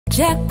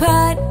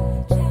Jackpot,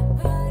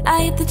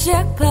 I hit the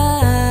jackpot,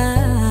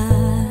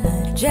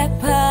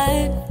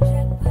 jackpot.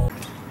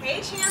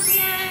 Hey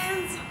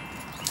champions,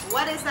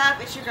 what is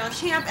up? It's your girl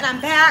Champ and I'm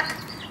back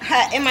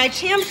in my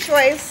Champ's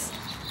Choice.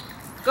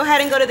 Go ahead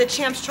and go to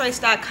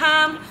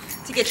thechampschoice.com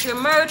to get your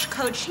merch,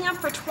 code CHAMP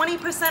for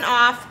 20%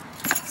 off.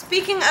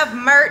 Speaking of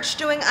merch,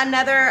 doing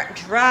another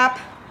drop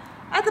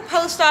at the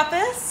post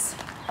office.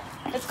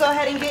 Let's go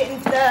ahead and get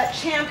into the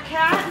Champ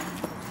Cat.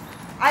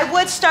 I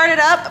would start it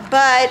up,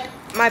 but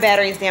my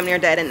battery is damn near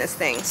dead in this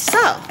thing.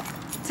 So,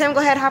 Tim, go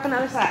ahead, hop on the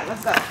other side.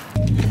 Let's go.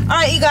 All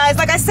right, you guys,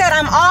 like I said,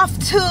 I'm off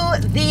to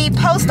the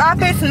post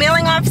office,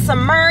 mailing off some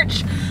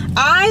merch.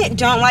 I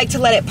don't like to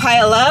let it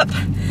pile up.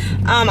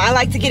 I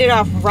like to get it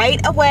off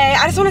right away.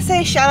 I just want to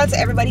say shout out to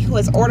everybody who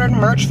has ordered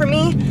merch for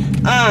me.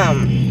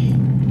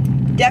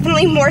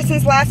 Definitely more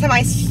since last time.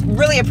 I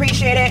really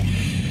appreciate it.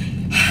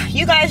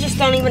 You guys just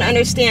don't even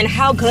understand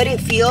how good it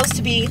feels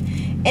to be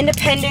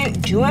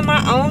independent, doing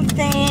my own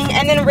thing,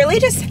 and then really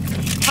just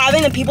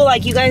having the people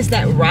like you guys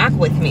that rock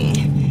with me.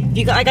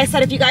 Like I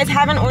said, if you guys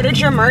haven't ordered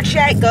your merch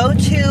yet, go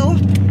to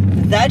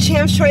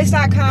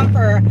thechampschoice.com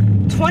for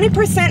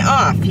 20%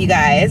 off, you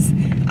guys.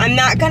 I'm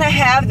not gonna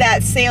have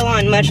that sale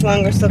on much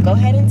longer, so go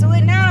ahead and do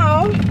it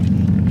now.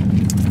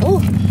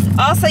 Ooh.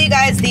 Also, you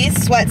guys, these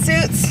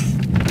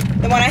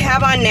sweatsuits, the one I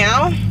have on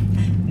now,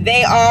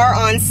 they are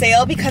on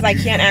sale because I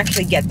can't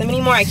actually get them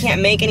anymore. I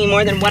can't make any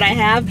more than what I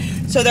have.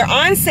 So they're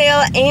on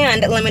sale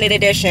and limited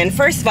edition.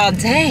 First of all,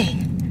 dang.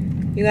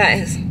 You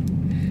guys,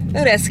 look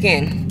at that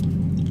skin.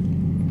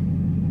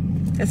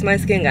 That's my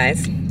skin,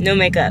 guys. No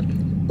makeup.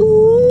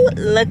 Ooh,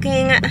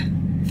 looking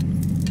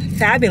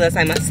fabulous,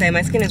 I must say.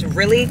 My skin is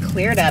really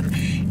cleared up.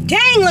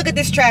 Dang, look at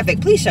this traffic.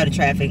 Please show the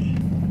traffic.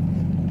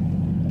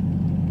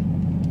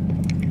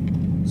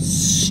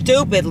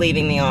 Stupid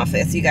leaving the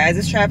office, you guys.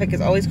 This traffic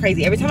is always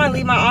crazy. Every time I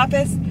leave my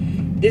office,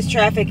 this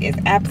traffic is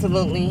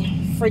absolutely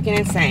freaking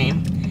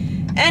insane.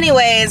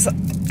 Anyways,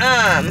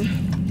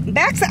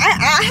 back to,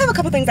 I have a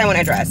couple things I want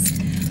to address.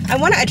 I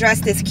want to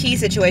address this key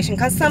situation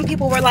because some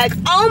people were like,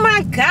 oh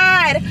my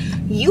God,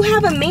 you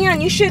have a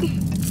man, he should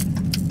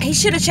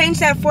have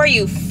changed that for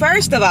you.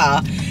 First of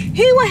all,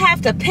 he would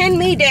have to pin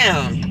me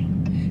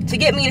down to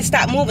get me to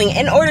stop moving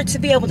in order to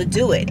be able to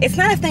do it. It's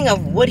not a thing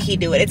of would he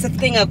do it. It's a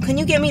thing of, can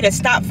you get me to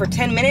stop for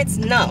 10 minutes?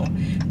 No,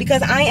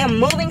 because I am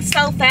moving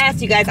so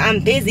fast, you guys.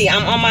 I'm busy,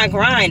 I'm on my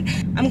grind.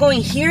 I'm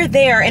going here,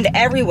 there, and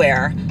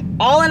everywhere,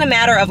 all in a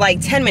matter of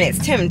like 10 minutes.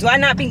 Tim, do I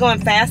not be going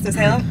fast as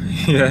hell?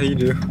 Yeah, you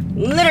do.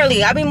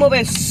 Literally, I've been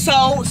moving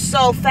so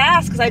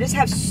fast because I just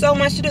have so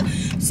much to do.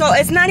 So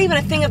it's not even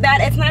a thing of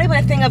that. It's not even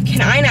a thing of can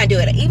I not do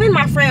it. Even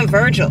my friend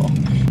Virgil,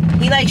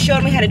 he like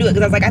showed me how to do it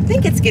because I was like, I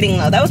think it's getting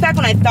low. That was back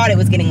when I thought it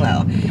was getting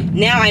low.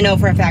 Now I know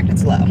for a fact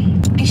it's low.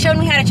 He showed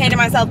me how to change it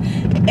myself.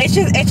 It's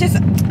just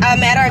a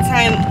matter of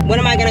time. When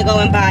am I gonna go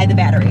and buy the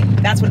battery?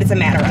 That's what it's a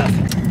matter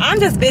of. I'm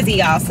just busy,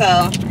 y'all.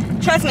 So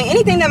trust me,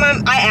 anything that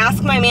I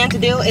ask my man to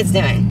do is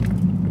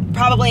done.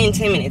 Probably in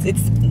 10 minutes.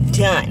 It's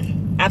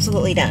done.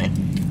 Absolutely done.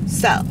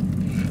 So,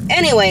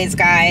 anyways,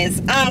 guys,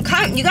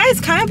 you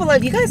guys comment below.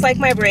 Do you guys like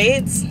my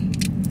braids?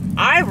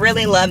 I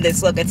really love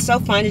this look. It's so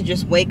fun to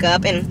just wake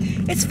up, and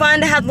it's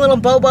fun to have little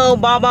bobo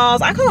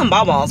baubles. I call them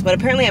baubles, but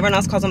apparently everyone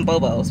else calls them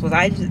bobos. Was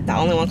I just the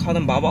only one called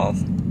them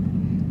baubles?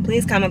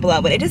 Please comment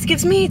below. But it just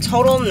gives me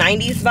total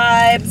 90s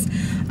vibes.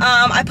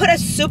 I put a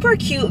super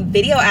cute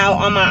video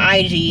out on my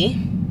IG.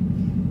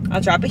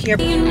 I'll drop it here.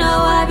 You know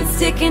I be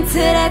sticking to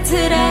that,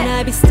 and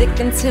I be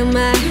sticking to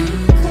my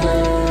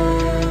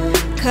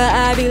cause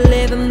I be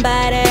living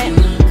by that.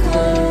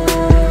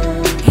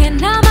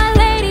 And all my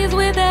ladies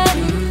with that.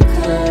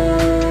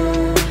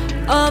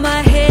 All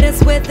my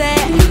haters with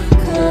that.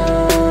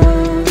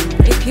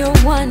 If you're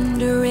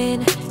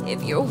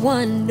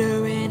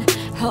wondering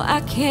how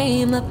I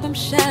came up, I'm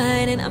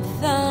shining, I'm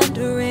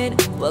thundering.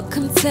 Well,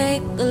 come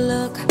take a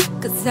look,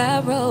 cause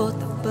I wrote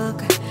the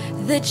book,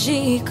 the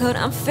G code,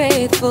 I'm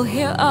faithful,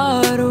 here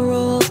are the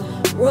rules.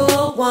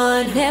 Rule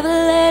 1, never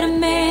let a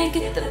man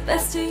get the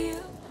best of you.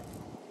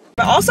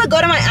 But also go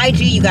to my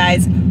IG, you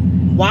guys.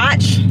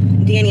 Watch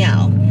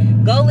Danielle.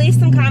 Go leave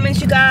some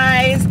comments, you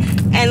guys,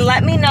 and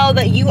let me know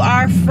that you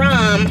are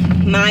from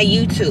my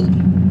YouTube,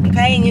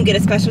 okay? And you get a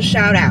special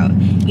shout out,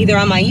 either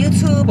on my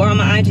YouTube or on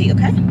my IG,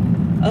 okay?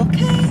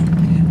 Okay.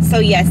 So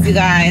yes, you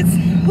guys.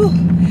 Whew.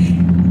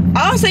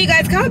 Also, you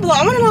guys, comment below.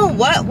 I want to know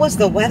what was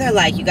the weather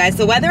like, you guys.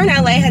 The weather in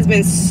LA has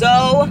been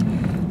so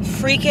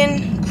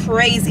freaking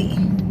crazy.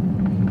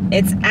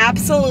 It's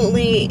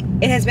absolutely,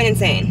 it has been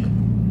insane.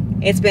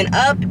 It's been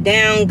up,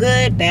 down,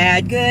 good,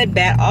 bad,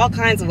 all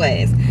kinds of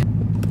ways.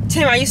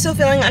 Tim, are you still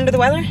feeling under the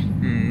weather?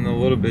 A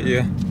little bit,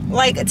 yeah.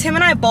 Like, Tim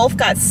and I both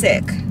got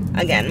sick.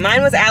 Again,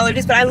 mine was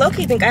allergies, but I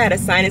low-key think I had a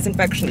sinus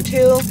infection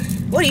too.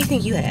 What do you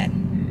think you had?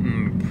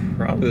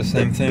 Probably the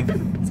same thing.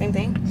 Same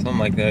thing? Something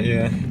like that,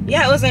 yeah.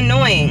 Yeah, it was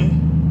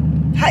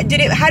annoying. How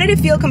did it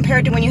feel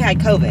compared to when you had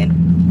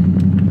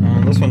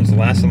COVID? This one's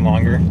lasting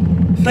longer.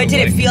 But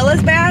did it feel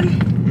as bad?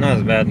 Not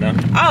as bad, no.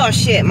 Oh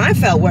shit, mine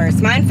felt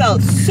worse. Mine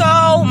felt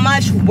so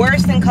much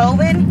worse than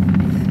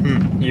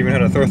COVID. You even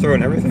had a throat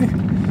and everything?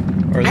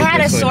 Or is I it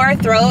had a just sore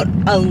throat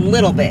a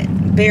little bit,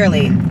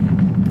 barely,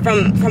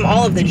 from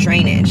all of the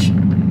drainage.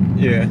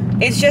 Yeah.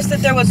 It's just that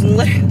there was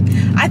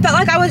I felt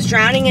like I was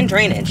drowning in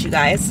drainage, you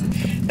guys.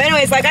 But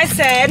anyways, like I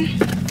said,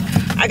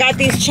 I got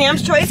these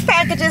Champs Choice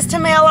packages to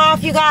mail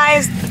off, you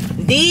guys.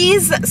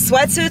 These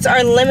sweatsuits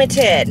are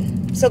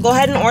limited, so go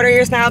ahead and order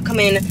yours now. Come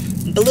in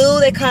blue,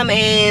 they come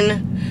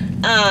in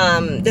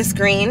this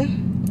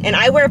green, and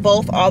I wear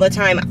both all the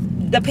time.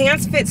 The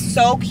pants fit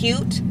so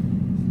cute.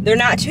 They're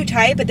not too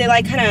tight, but they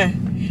like kind of,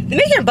 they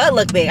make your butt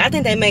look big. I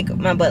think they make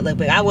my butt look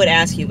big. I would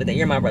ask you, but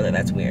you're my brother.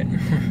 That's weird. Do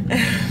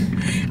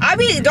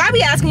I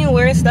be asking you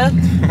weird stuff?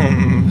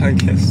 I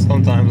guess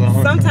sometimes I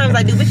don't. Sometimes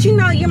I do, but you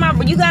know, you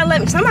gotta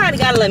let me. Somebody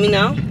gotta let me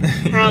know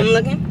how I'm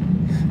looking.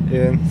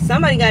 Yeah.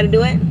 Somebody gotta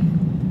do it.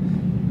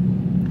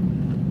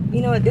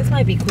 You know what? This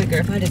might be quicker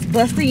if I just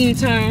bust a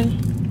U-turn.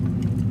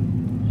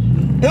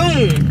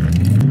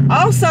 Boom.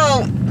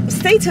 Also,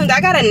 stay tuned.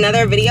 I got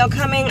another video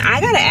coming. I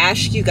gotta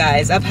ask you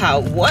guys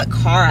about what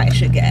car I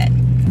should get.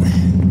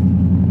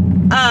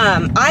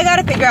 I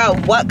gotta figure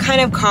out what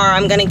kind of car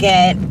I'm gonna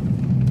get.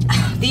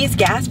 These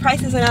gas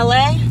prices in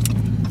LA,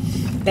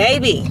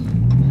 baby,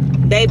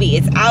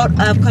 it's out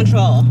of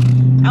control.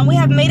 And we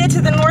have made it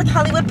to the North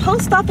Hollywood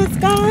post office,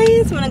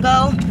 guys. I'm gonna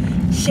go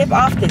ship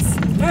off this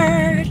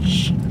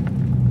merch.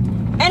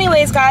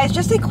 Anyways, guys,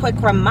 just a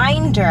quick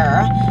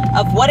reminder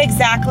of what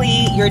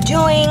exactly you're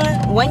doing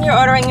when you're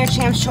ordering your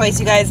Champs Choice,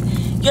 you guys.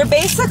 You're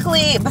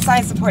basically,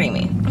 besides supporting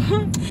me,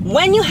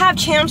 when you have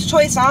Champs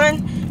Choice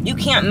on, you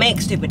can't make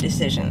stupid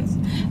decisions.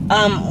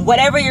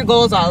 Whatever your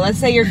goals are, let's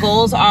say your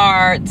goals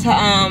are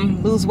to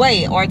lose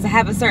weight, or to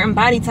have a certain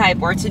body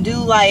type, or to do,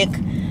 like,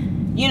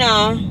 you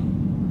know,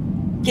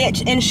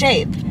 get in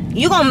shape.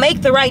 You gonna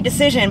make the right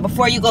decision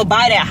before you go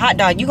buy that hot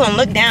dog. You gonna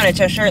look down at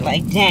your shirt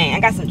like, dang, I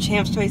got some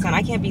Champs Choice on.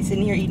 I can't be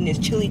sitting here eating this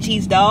chili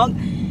cheese dog,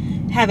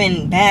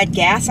 having bad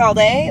gas all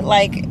day.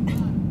 Like,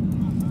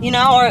 you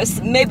know, or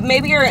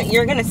maybe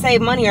you're gonna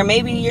save money, or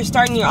maybe you're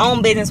starting your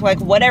own business, like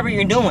whatever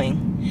you're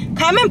doing.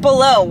 Comment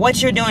below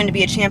what you're doing to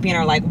be a champion,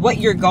 or like what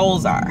your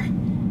goals are.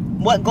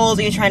 What goals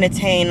are you trying to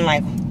attain?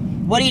 Like,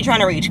 what are you trying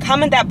to reach?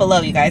 Comment that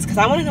below, you guys, because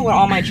I want to know what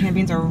all my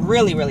champions are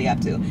really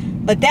up to.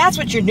 But that's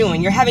what you're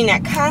doing. You're having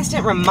that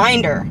constant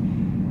reminder.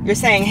 You're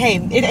saying, hey,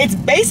 it's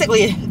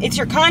basically, it's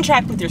your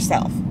contract with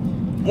yourself.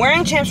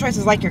 Wearing Champs Choice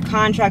is like your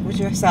contract with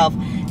yourself,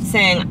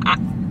 saying,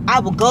 I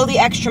will go the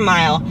extra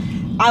mile.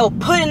 I will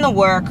put in the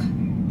work.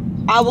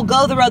 I will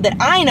go the road that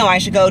I know I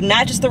should go,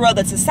 not just the road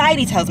that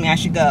society tells me I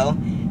should go,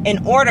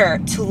 in order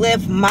to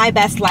live my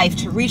best life,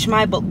 to reach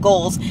my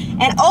goals,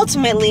 and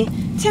ultimately,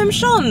 Tim,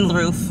 show them the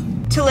roof,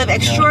 to live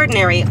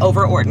extraordinary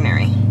over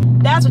ordinary.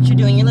 That's what you're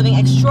doing. You're living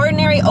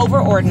extraordinary over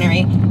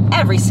ordinary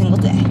every single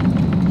day.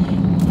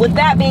 With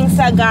that being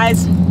said,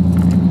 guys,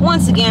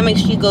 once again, make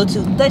sure you go to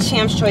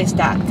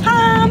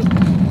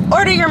thechampschoice.com.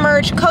 Order your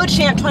merch, code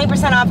CHAMP,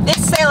 20% off.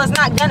 This sale is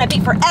not gonna be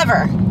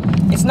forever.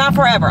 It's not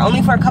forever,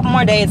 only for a couple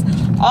more days.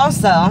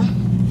 Also,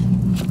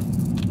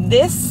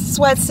 this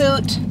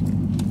sweatsuit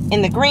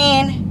in the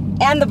green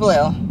and the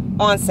blue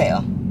on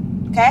sale,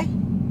 okay?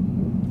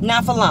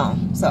 Not for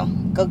long, so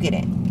go get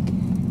it.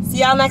 See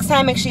y'all next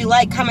time. Make sure you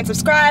like, comment,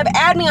 subscribe.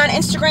 Add me on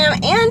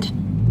Instagram and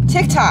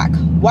TikTok.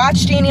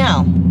 Watch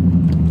Danielle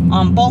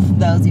on both of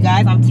those, you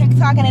guys. I'm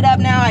TikToking it up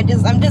now. I'm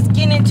just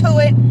getting into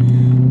it.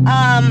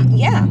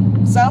 Yeah.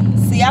 So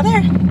see y'all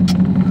there.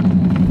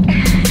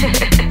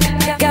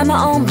 Got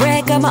my own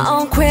bread, got my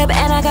own crib,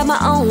 and I got my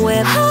own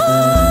whip.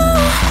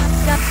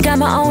 Got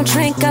my own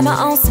drink, got my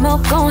own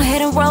smoke. Go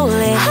ahead and roll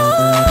it.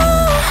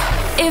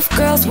 If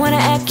girls wanna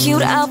act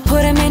cute, I'll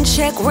put them in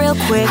check real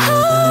quick.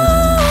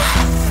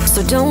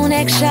 So don't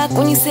act shocked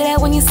when you say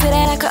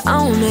that, I could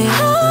own it.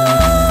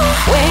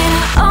 When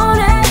I own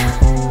it.